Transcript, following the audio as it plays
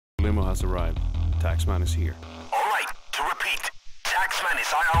limo has arrived. Taxman is here. Alright, to repeat. Taxman is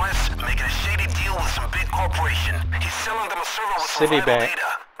IRS making a shady deal with some big corporation. He's selling them a server with some vital data.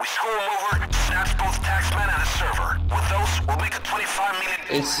 We screw him over, snaps both Taxman and his server. With those, we'll make a 25 million...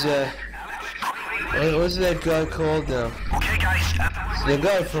 It's, what's that guy called now? Okay, guys. The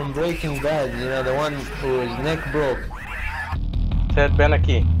guy from Breaking Bad, you know, the one whose neck broke. Ted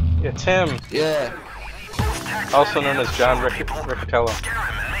Beneke. It's him. Yeah. Also known as John Riccatello.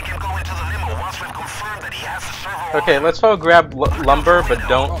 Okay, let's all grab lumber, but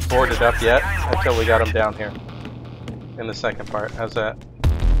don't board it up yet until we got him down here. In the second part. How's that?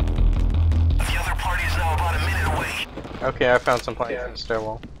 The other party is now about a minute away. Okay, I found some planks in the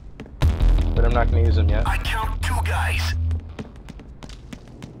stairwell. But I'm not going to use them yet. I count 2 guys.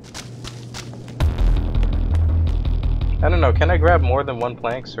 I don't know, can I grab more than 1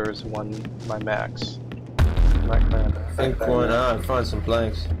 planks, or is 1 my max? I think why not? I found some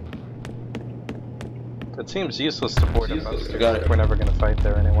planks. It seems useless to board them most if we're never going to fight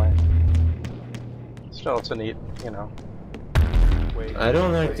there anyway. Still, it's a neat, you know... I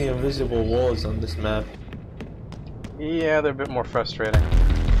don't like the invisible walls on this map. Yeah, they're a bit more frustrating.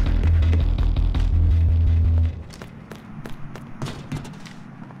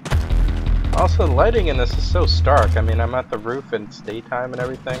 Also, the lighting in this is so stark. I mean, I'm at the roof and it's daytime and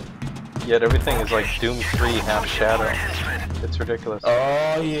everything. Yet everything is like Doom 3 half shadow. It's ridiculous.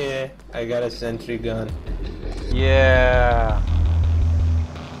 Oh yeah, I got a sentry gun. Yeah.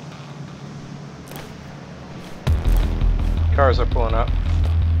 Cars are pulling up.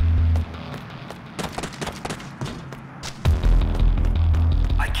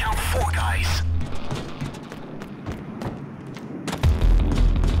 I count 4 guys.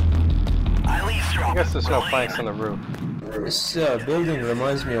 I guess there's no planks on the roof. This building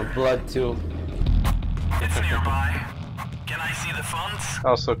reminds me of Blood 2. It's nearby. Can I see the funds?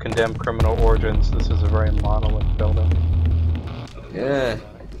 Also, Condemned Criminal Origins. This is a very monolith building. Yeah.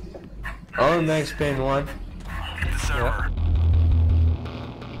 Oh, Max Payne 1.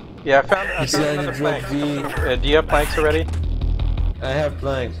 Yeah, I found another plank. Do you have planks already? I have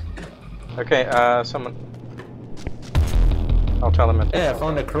planks. Okay, someone... I'll tell him. Yeah, I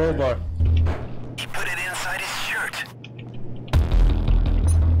found a crowbar. He put it inside his shirt.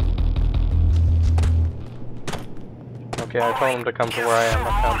 Okay, I told him to come to where I am. I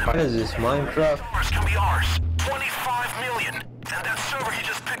found what is this, Minecraft? Can be ours. 25 million. And that server he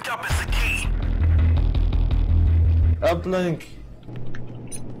just picked up is the key. Uplink.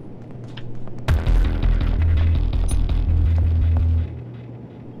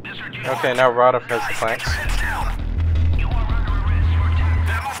 Okay, now ROTF has the planks.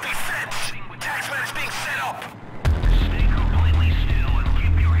 That must be fence. Taxman is being set up. Stay completely still and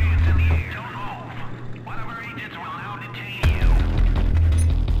keep your hands in the air. Don't move. One of our agents will now detain you.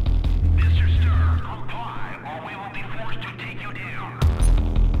 Mr. Stir, comply or we will be forced to take you down.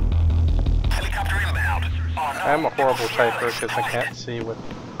 Helicopter inbound. Oh, no. I'm a horrible typer because I can't see what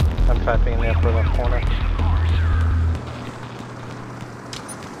I'm typing in the upper left corner.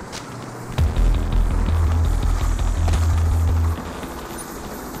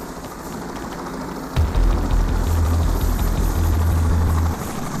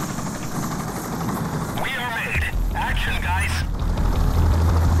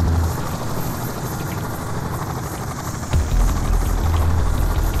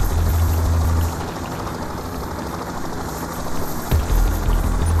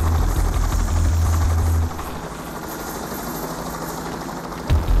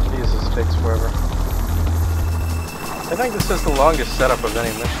 Takes forever. I think this is the longest setup of any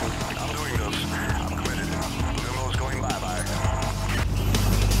mission. I'm doing this. I'm committed. Lumo's going bye-bye.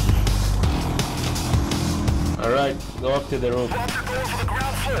 Alright, go up to the roof. Go for the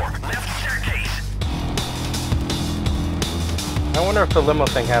ground floor. Left staircase. I wonder if the limo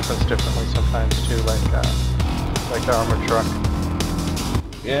thing happens differently sometimes too, like the armored truck.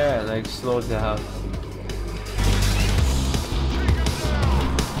 Yeah, like slow down.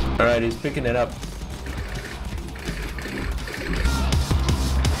 Alright, he's picking it up.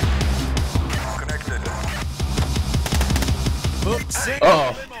 Connected.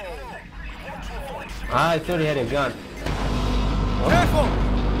 Oh! I thought he had a gun. Careful!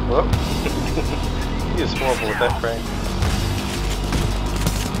 Whoop. He is horrible with that frame.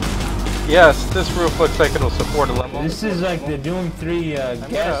 Yes, this roof looks like it'll support a limo. This is like the Doom 3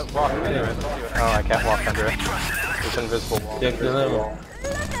 gas. Walk under it. Oh, I can't walk under it. It's an invisible wall. Check the limo.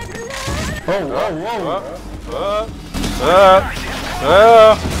 Oh, whoa, whoa!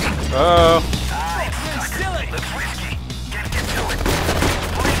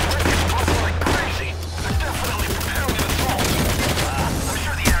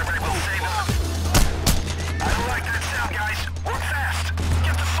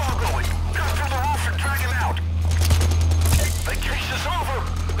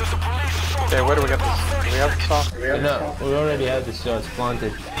 No, we already have the shots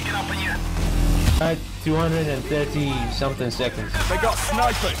planted. At 230 something seconds. They got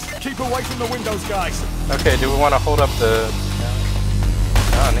snipers. Keep away from the windows, guys. Okay, do we want to hold up the...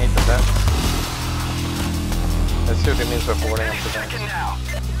 Oh, I need the vent. Let's see what it means by boarding up the vent.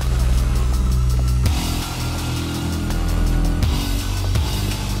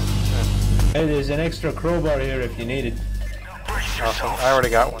 Hey, there's an extra crowbar here if you need it. Awesome. I already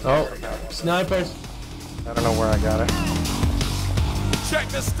got one. Oh, snipers. I don't know where I got it. Check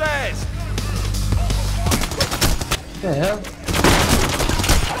the stairs. What the hell?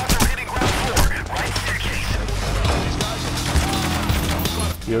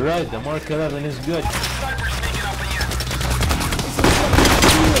 You're right, the Mark 11 is good.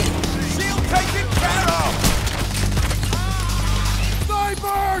 Shield taken care of.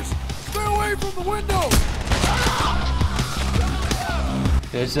 Snipers! Stay away from the windows.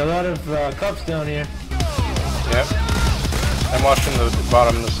 There's a lot of cops down here. Yep. I'm watching the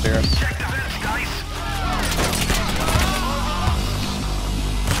bottom of the stairs.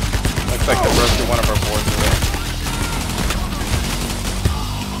 Looks like they broke through one of our boards today.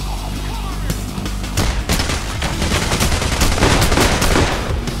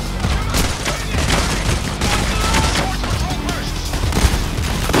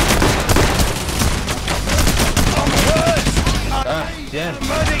 Damn.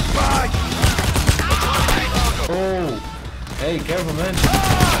 Oh, hey, careful, man.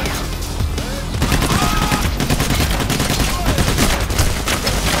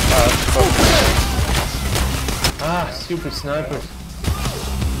 Stupid snipers.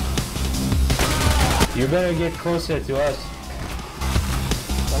 You better get closer to us.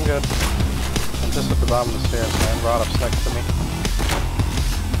 I'm good. I'm just at the bottom of the stairs, man. ROTF's next to me.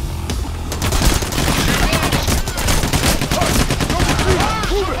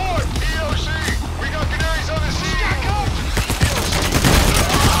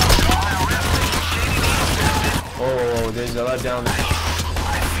 Oh, there's a lot down there.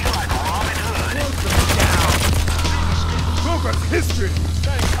 Look at history.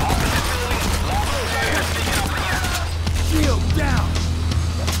 Shield down.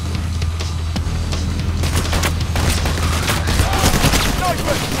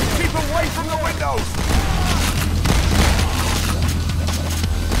 Snipers, keep away from the windows.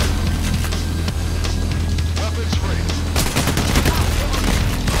 Weapons free.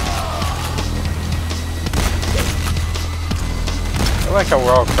 I like how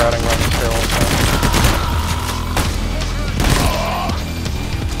we're all crowding around the stair all the time.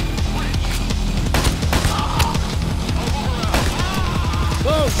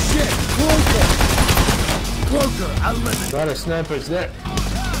 Oh shit! Cloaker! Cloaker, I live it. A lot of snipers there.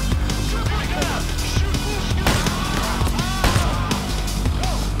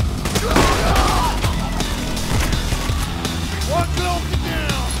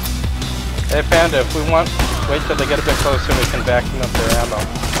 Hey Panda, if we want, wait till they get a bit closer, we can vacuum up their ammo.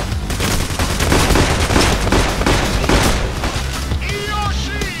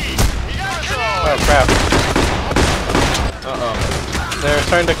 Oh crap. Uh-oh. They're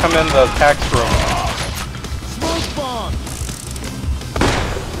starting to come in the tax room. Smoke bomb.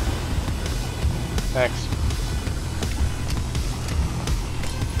 Thanks.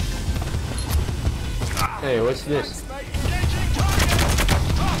 Hey, what's this?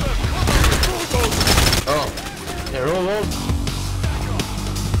 Oh, they're all over.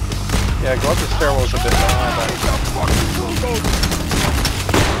 Yeah, go up the stairwells a bit more.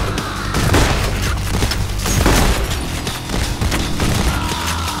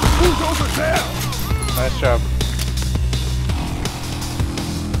 Nice job.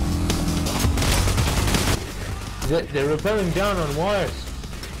 They're rappelling down on wires.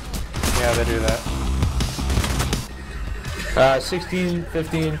 Yeah, they do that. 16,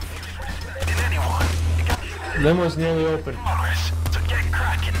 15. Limo's nearly open.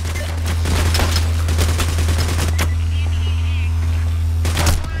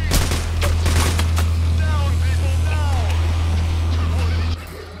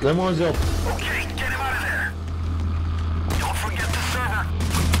 Limo's open. Okay, get him out of there. Don't forget the server.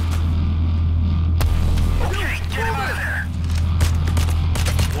 Okay, get him out of there.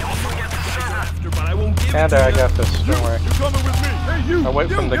 Don't forget the server. But I won't give Panda, I got this. Don't worry. You're coming with me. Hey, you. I'll wait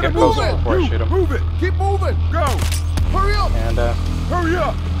for them to get move closer it. before I shoot them. Move it. Keep moving. Go. Hurry up. And Hurry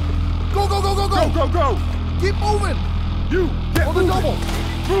up. Go, go, go, go, go. Go, go, go. Keep moving. You. Get on the double.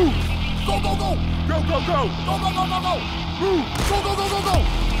 Move. Go, go, go. Go, go, go. Go, go, go, go, go. Move. Go, go, go, go, go.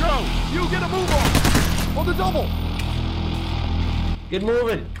 Go. You get a move on the double. Get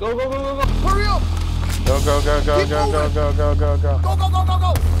moving. Go, go, go, go, go. Hurry up. go, go, go, go, Keep go, go, moving. go, go, go, go. Go, go, go, go,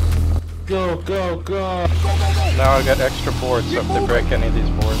 go. Go, go, go. Go, go, go. Now I got extra boards, so if they break any of these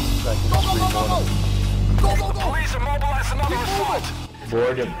boards, I can just reboard them. Police are mobilized another assault.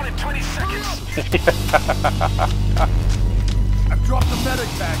 Board him. In 20 seconds. I've dropped the medic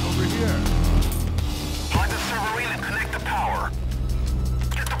bag over here. Plug the server in and connect the power.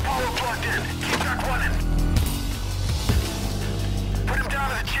 Get the power plugged in. Keep that running. Put him down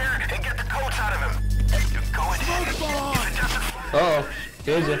in the chair and get the codes out of him. You're going in. If it doesn't... Uh-oh.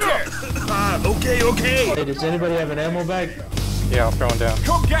 Here's it. Okay. Hey, does anybody have an ammo bag? Yeah, I'll throw one down.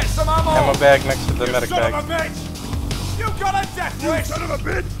 Come get some ammo. Ammo bag next to the medic Son bag. of a bitch. You got a death wish. Son of a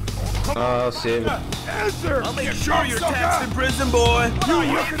bitch. I'll save it. Answer. I'll make sure you're taxed in prison, boy. You're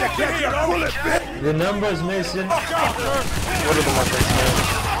gonna get your bullet, bitch. The number's missing. What are the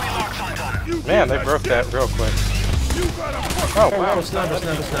ones? Man, they broke that real quick. Oh, wow. Oh, sniper.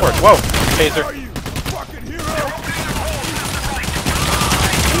 Whoa, taser. You fucking hero.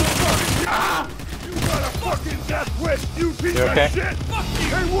 You got a fucking death wish, you piece You okay? of shit.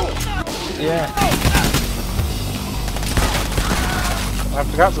 Hey, Wolf. Yeah. I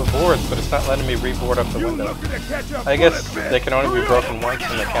forgot the boards, but it's not letting me reboard up the You window. looking to catch a I guess bullet, they can only be bitch. broken once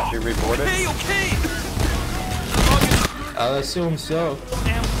and they can't be reboarded. I'll assume so.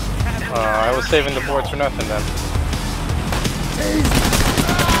 I was saving the boards for nothing then.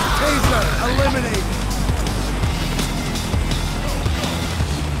 Taser, eliminate.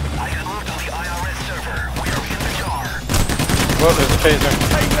 I have moved to the IRS server. We are in the jar. Whoa, there's a taser.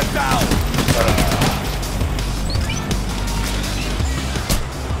 Take it down.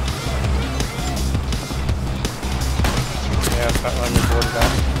 Yeah, it's not letting me board it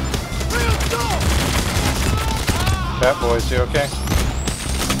out. Fat boys, you okay?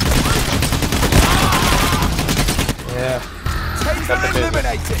 Yeah. Got the taser.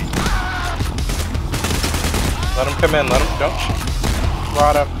 Let him come in, let him, don't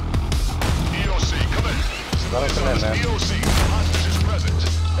rot him. Let him come in, man.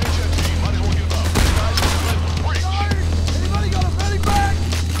 Anybody got a medic bag?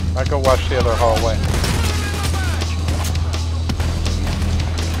 I'll go watch the other hallway.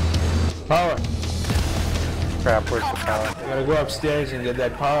 Power. Crap, where's the power? I gotta go upstairs and get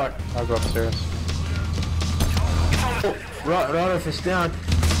that power. I'll go upstairs. Oh, ROTF is down.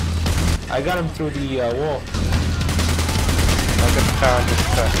 I got him through the wall. I'll get the power in just a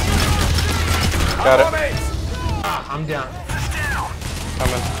sec. Got it. Ah, I'm down.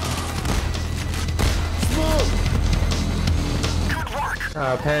 Coming.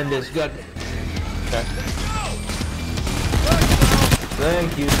 Panda's got. Okay.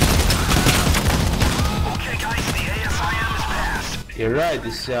 Thank you. Okay, guys, the ASIM is passed. You're right.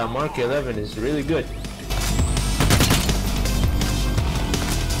 This Mark 11 is really good.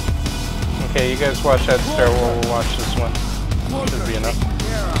 Okay, you guys watch that stairwell, we'll watch this one. Should be enough.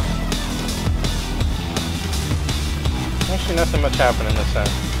 Actually, nothing much happened in this end,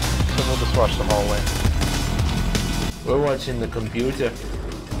 so we'll just watch the hallway. We're watching the computer.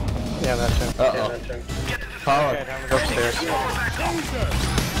 Yeah, that's it. Uh-oh. Power. Okay, time to go upstairs.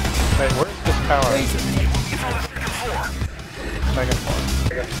 Wait, where's this power? Second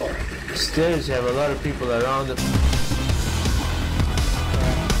floor. Stairs have a lot of people around them.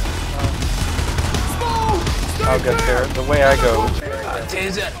 I'll get there. The way I go.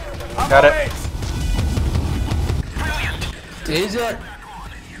 Taser. Got it. Taser.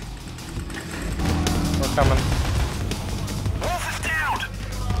 We're coming. Wolf is down.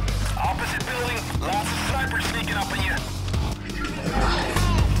 Opposite building, lots of snipers sneaking up on you.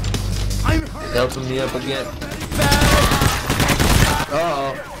 Helping me up again.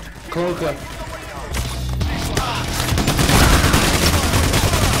 Uh-oh. Cloaker.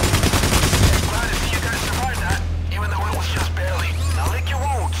 Glad to see you guys survived that, even though it was just barely. Now lick your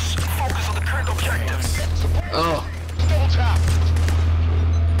wounds. Focus on the current objectives. Oh.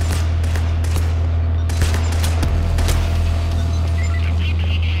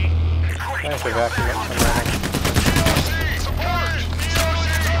 Thanks for backing up. I'm running.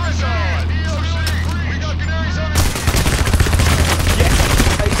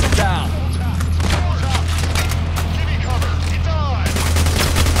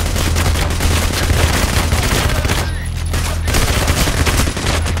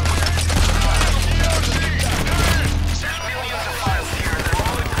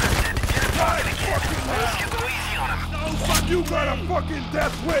 You got a fucking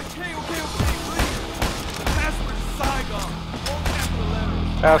death wish! Okay, please. The password is Saigon. All capital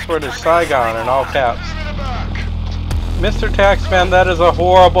letters. Password is Saigon in all caps. Mr. Taxman, that is a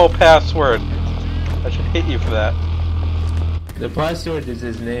horrible password. I should hit you for that. The password is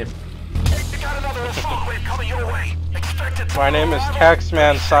his name. You got another assault wave coming your way. Expect it My name is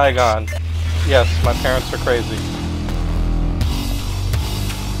Taxman Saigon. Yes, my parents are crazy.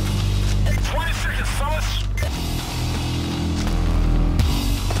 20 seconds, fellas.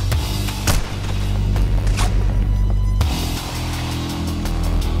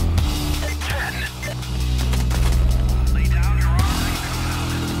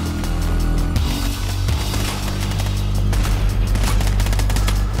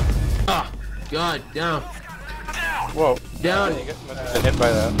 God, down. Whoa. Down. You must have been hit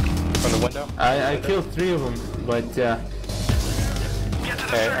by that from the window. I killed 3 of them, but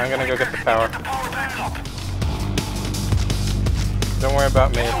Okay, I'm gonna go get the power. Don't worry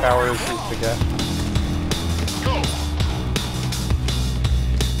about me. Power is easy to get.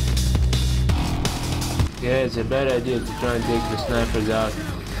 yeah, it's a bad idea to try and take the snipers out.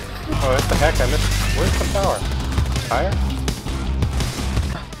 Oh, what the heck? I missed. Where's the power? Higher?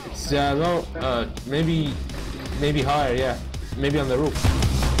 It's low. Maybe higher. Yeah, maybe on the roof.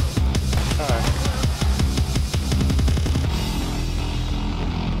 Alright.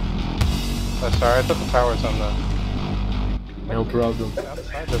 Oh, sorry, I thought the power's on the No problem.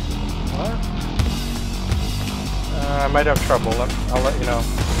 outside of what? I might have trouble. I'll let you know.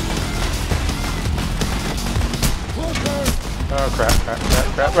 Oh crap!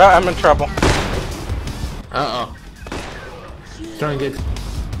 Ah, I'm in trouble. Uh-oh. Try and get...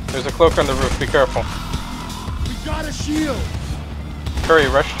 There's a cloak on the roof. Be careful. We got a shield. Hurry!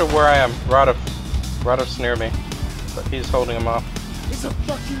 Rush to where I am. ROTF's near me, but he's holding him off. It's a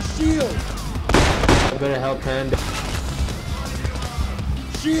fucking shield. I better help Panda.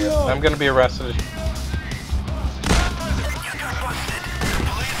 Shield. I'm gonna be arrested.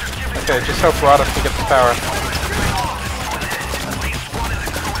 Okay, just hope ROTF can get the power.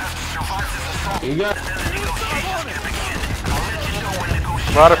 You got...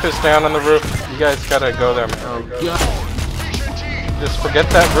 ROTF is down on the roof. You guys gotta go there, man. Oh, God. Just forget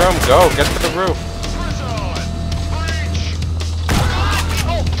that room. Go, get to the roof.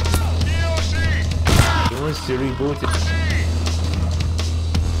 He wants to reboot it.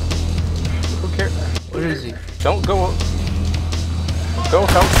 Who cares? Where is he? Don't go. Go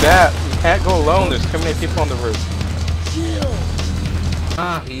help Dad. You can't go alone. There's too many people on the roof.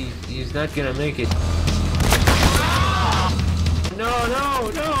 Ah, he's not gonna make it. No!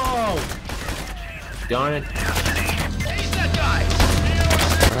 Darn it.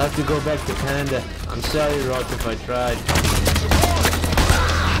 I'll have to go back to Panda. I'm sorry, ROTF, I tried.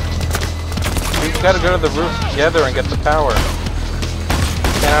 We gotta go to the roof together and get the power.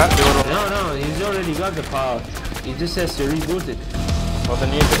 Cannot do it alone. No, he's already got the power. He just has to reboot it. Well, then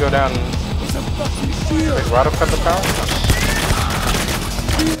you need to go down. Wait, ROTF got the power?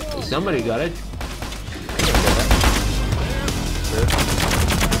 Somebody got it.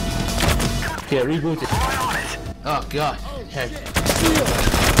 Okay, reboot it. Oh God. Heck.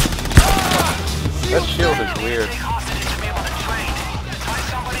 That shield is weird.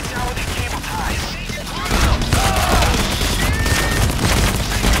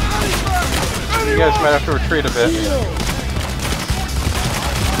 You guys might have to retreat a bit.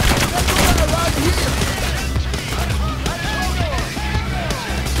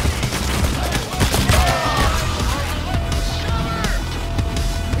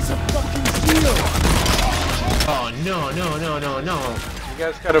 Oh no. You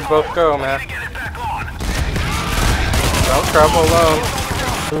guys gotta both go, man. Don't travel alone.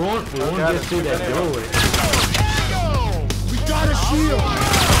 We won't get through that doorway. We got a shield.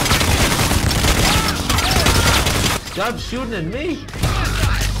 Stop shooting at me.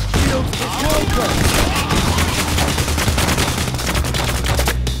 Shield is broken.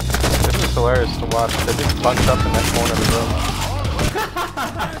 This is hilarious to watch. They just bunch up in that corner of the room.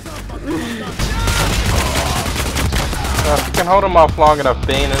 If you can hold them off long enough,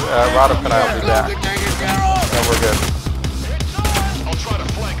 Bane, ROTF and I will be back. And we're good.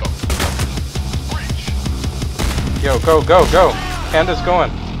 Yo, go! Panda's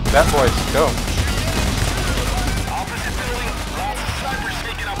going. That boys, go.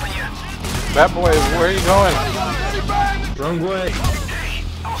 That boy, where are you going? Wrong way.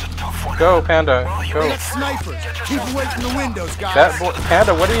 Go, Panda, go. We got snipers. Keep away from the windows, guys. That boy,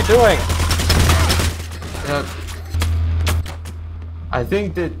 Panda, what are you doing? I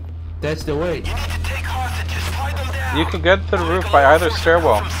think that's the way. You can get to the roof by either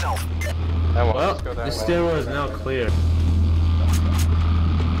stairwell. Well, let's go that the way. stairwell is now clear.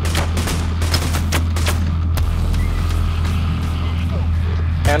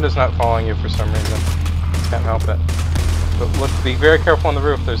 Panda's not following you for some reason. Can't help it. But look, be very careful on the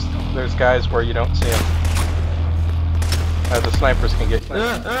roof. There's guys where you don't see them. The snipers can get you.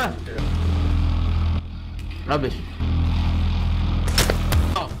 Rubbish.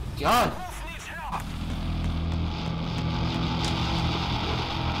 Oh God!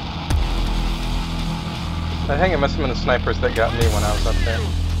 I think it must have been the snipers that got me when I was up there.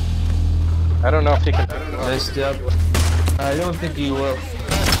 I don't know if he can. Messed up. I don't think he will.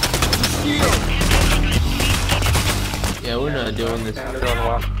 Yeah, we're not doing this. Doing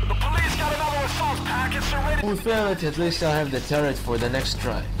well. We fail it, at least I'll have the turret for the next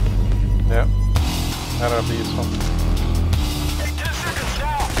try. Yep. That'll be useful.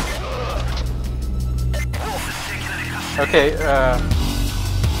 Okay,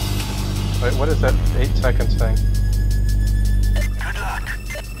 wait, what is that 8 seconds thing? Good luck.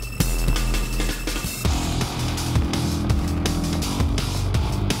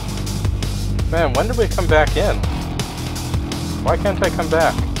 Man, when did we come back in? Why can't I come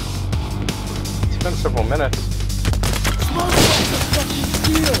back? It's been several minutes.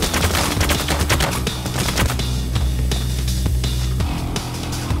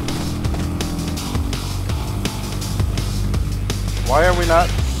 Why are we not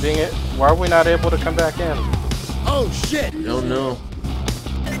being it? Why are we not able to come back in? Oh shit! Don't know.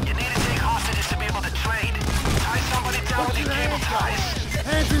 You need to take hostages to be able to trade. Tie somebody down with these cable ties.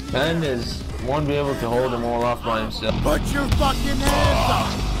 Pandas won't be able to hold them all off by himself. Put your fucking hands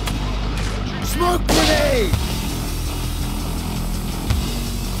up! Smoke grenade!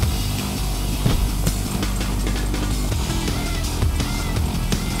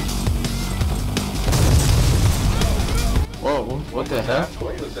 Whoa, what the heck?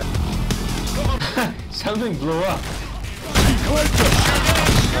 Something blew up. Oh,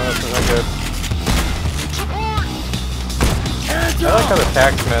 this isn't good. I like how the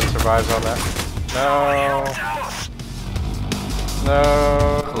taxman survives on that. No. No.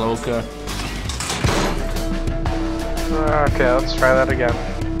 Cloaker. Okay, let's try that again.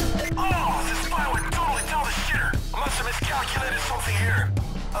 Oh, this spy would totally tell the shitter. I must have miscalculated something here.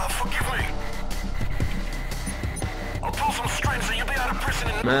 Forgive me. I'll pull some strings and you'll be out of prison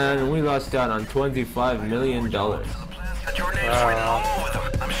in Man, we lost out on $25 million. Your name's written all over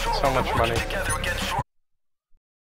them. I'm sure So we'll be much working money. together again shortly.